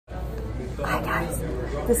Hi guys,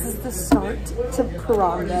 this is the start to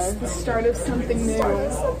prom day. The start of something new.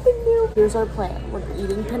 Here's our plan. We're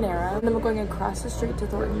eating Panera, and then we're going across the street to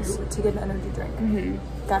Thornton's to get an energy drink.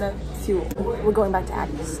 Gotta fuel. We're going back to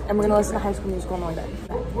Agnes, and we're gonna listen to High School Musical and all that.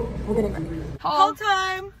 We're getting ready. Whole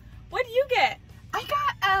time. What do you get? I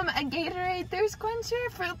got a Gatorade Thirst Quencher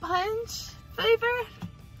fruit punch flavor.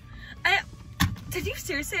 Did you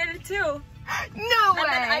seriously get it too? No way. And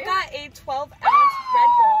then I got a 12-ounce Red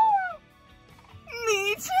Bull.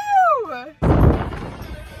 Me too.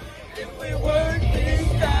 If we work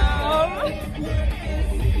this out,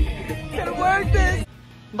 can work this.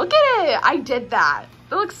 Look at it. I did that.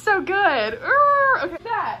 It looks so good. Okay.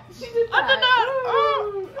 That. She did that. I did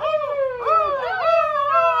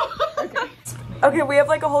that. Okay. Okay, we have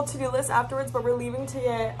like a whole to-do list afterwards, but we're leaving to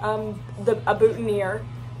get a boutonniere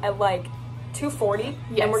at like 2:40,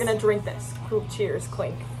 and we're gonna drink this. Cool, cheers,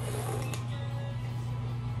 clink.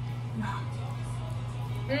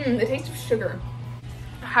 It tastes of sugar.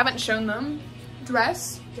 I haven't shown them.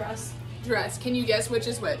 Dress. Can you guess which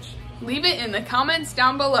is which? Leave it in the comments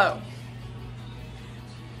down below.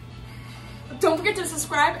 Don't forget to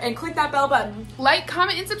subscribe and click that bell button. Like,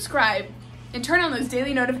 comment, and subscribe, and turn on those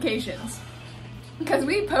daily notifications, because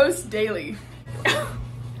we post daily.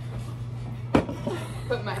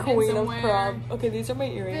 Put my hand Queen of somewhere. prom. Okay, these are my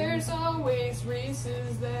earrings. There's always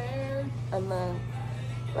Reese's there. And then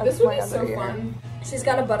This would be so fun. She's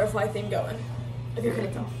got a butterfly thing going, if you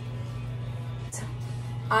couldn't tell.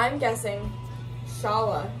 I'm guessing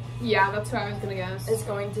Shala Yeah, that's what I was gonna guess. is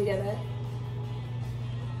going to get it.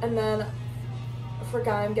 And then for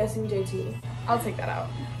Guy, I'm guessing JT. I'll take that out.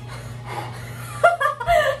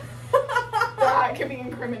 That could be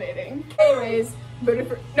incriminating. Anyways, voted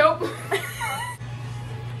for nope.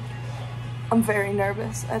 I'm very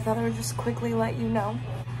nervous. I thought I would just quickly let you know.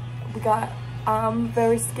 I'm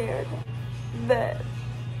very scared that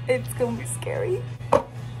it's gonna be scary. Oh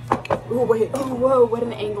wait. Oh whoa, what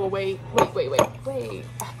an angle. Wait.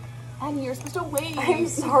 Annie, you're supposed to wait. I'm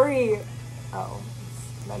sorry. Oh,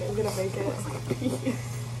 not even gonna make it.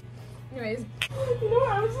 Anyways. You know what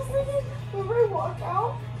I was just thinking? Whenever I walk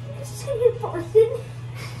out, it's just gonna be parking.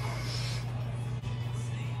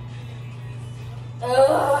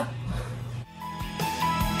 Ugh.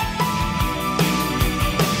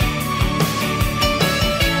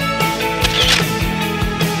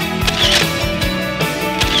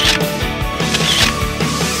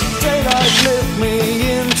 Lift me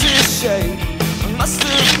into shape. I must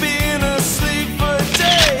have been asleep for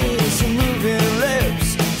days. Moving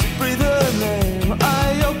lips to breathe her name.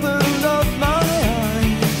 I opened up my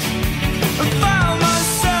eyes and found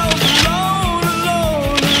myself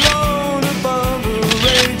alone above a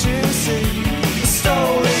raging sea.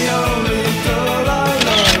 Stole the only girl I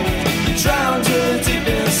love, drowned her deep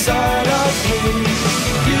inside of me.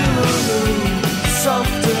 You,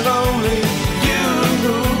 soft and lonely,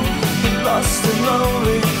 lost and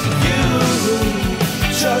lonely, you,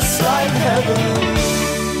 just like heaven.